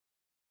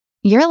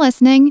You're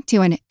listening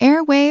to an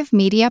Airwave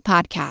Media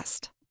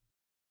Podcast.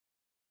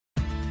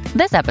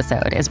 This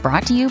episode is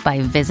brought to you by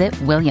Visit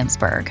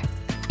Williamsburg.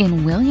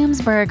 In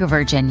Williamsburg,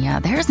 Virginia,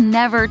 there's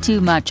never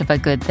too much of a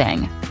good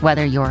thing.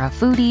 Whether you're a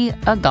foodie,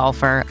 a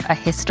golfer, a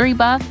history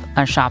buff,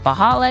 a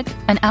shopaholic,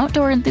 an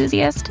outdoor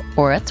enthusiast,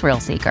 or a thrill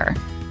seeker,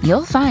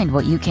 you'll find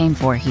what you came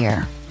for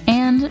here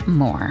and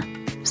more.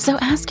 So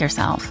ask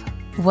yourself,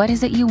 what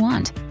is it you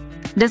want?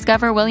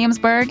 Discover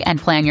Williamsburg and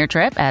plan your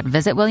trip at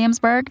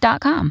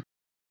visitwilliamsburg.com.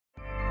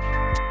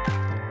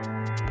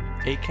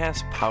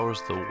 Acast powers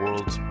the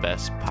world's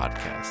best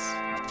podcasts.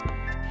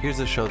 Here's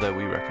a show that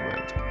we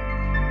recommend.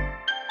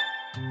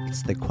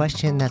 It's the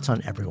question that's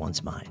on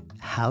everyone's mind.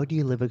 How do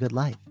you live a good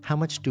life? How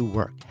much do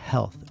work,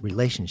 health,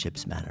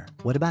 relationships matter?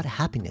 What about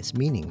happiness,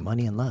 meaning,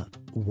 money, and love?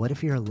 What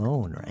if you're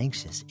alone or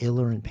anxious, ill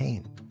or in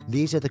pain?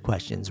 These are the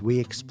questions we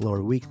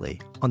explore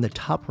weekly on the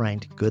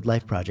top-ranked Good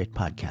Life Project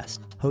podcast,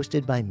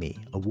 hosted by me,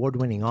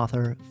 award-winning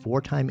author,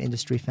 four-time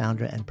industry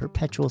founder, and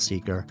perpetual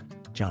seeker,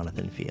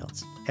 Jonathan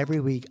Fields. Every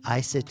week,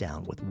 I sit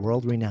down with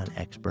world-renowned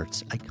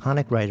experts,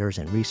 iconic writers,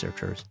 and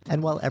researchers,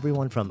 and while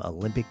everyone from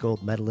Olympic gold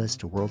medalists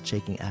to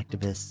world-shaking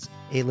activists,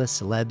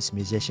 A-list celebs,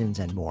 musicians,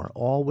 and more,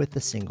 all with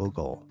the single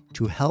goal,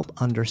 to help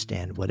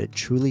understand what it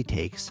truly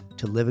takes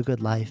to live a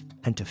good life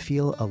and to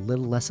feel a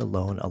little less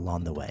alone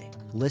along the way.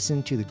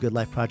 Listen to the Good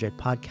Life Project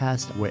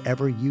podcast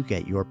wherever you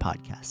get your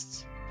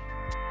podcasts.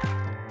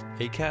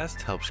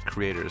 Acast helps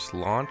creators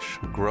launch,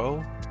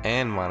 grow,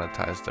 and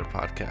monetize their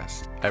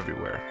podcasts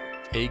everywhere.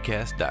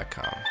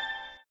 Acast.com.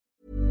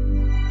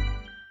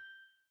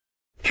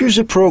 Here's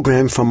a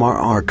program from our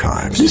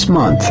archives. This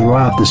month,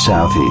 throughout the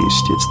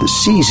Southeast, it's the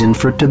season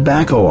for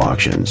tobacco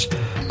auctions.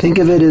 Think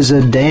of it as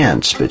a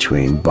dance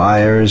between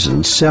buyers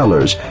and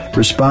sellers,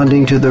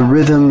 responding to the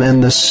rhythm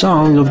and the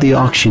song of the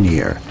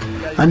auctioneer.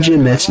 I'm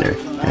Jim Metzner,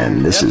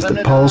 and this is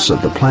the Pulse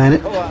of the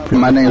Planet.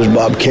 My name is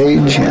Bob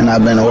Cage, and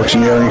I've been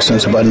auctioneering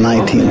since about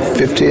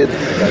 1950.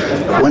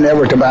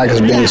 Whenever tobacco is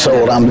being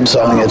sold, I'm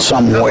selling it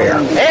somewhere.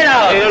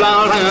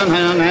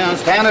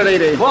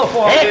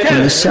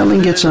 When the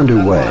selling gets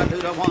underway,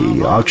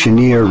 the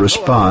auctioneer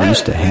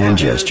responds to hand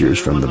gestures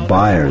from the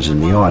buyers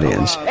in the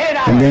audience,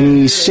 and then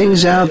he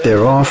sings out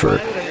their offer,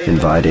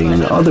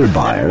 inviting other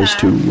buyers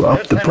to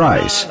up the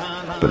price.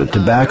 But a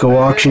tobacco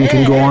auction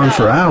can go on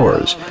for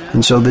hours,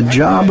 and so the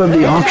job of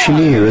the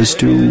auctioneer is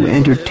to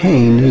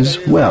entertain as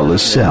well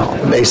as sell.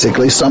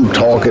 Basically, some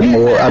talk and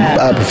more.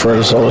 I prefer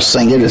to sort of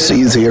sing it. It's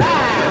easier.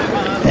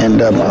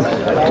 And,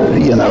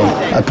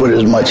 I put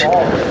as much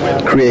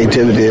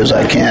creativity as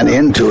I can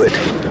into it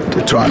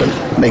to try to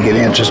make it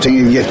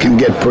interesting. It can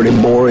get pretty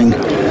boring,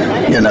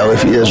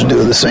 if you just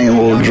do the same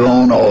old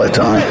drone all the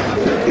time.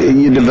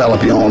 You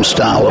develop your own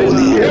style over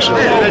the years.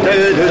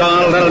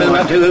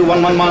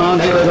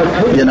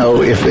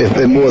 If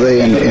the more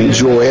they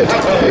enjoy it,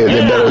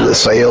 the better the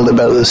sale, the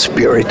better the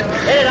spirit.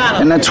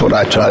 And that's what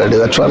I try to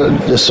do. I try to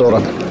just sort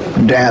of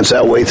dance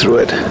that way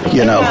through it,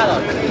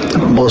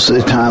 Most of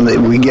the time that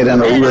we get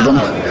in a rhythm,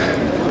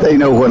 they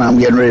know when I'm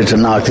getting ready to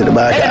knock the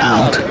tobacco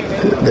out.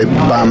 They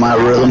buy my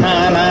rhythm.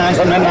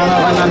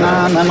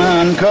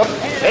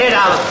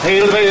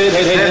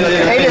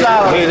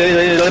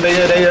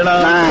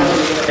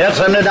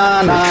 For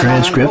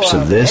transcripts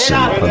of this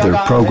and other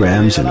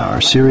programs in our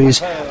series,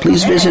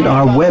 please visit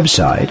our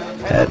website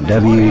at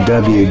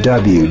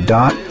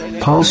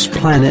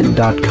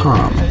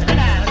www.pulseplanet.com.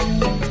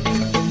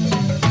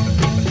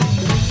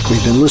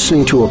 We've been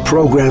listening to a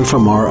program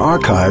from our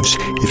archives.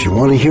 If you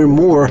want to hear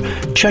more,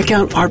 check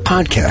out our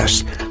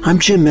podcast. I'm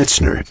Jim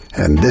Metzner,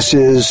 and this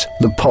is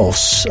The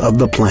Pulse of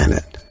the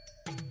Planet.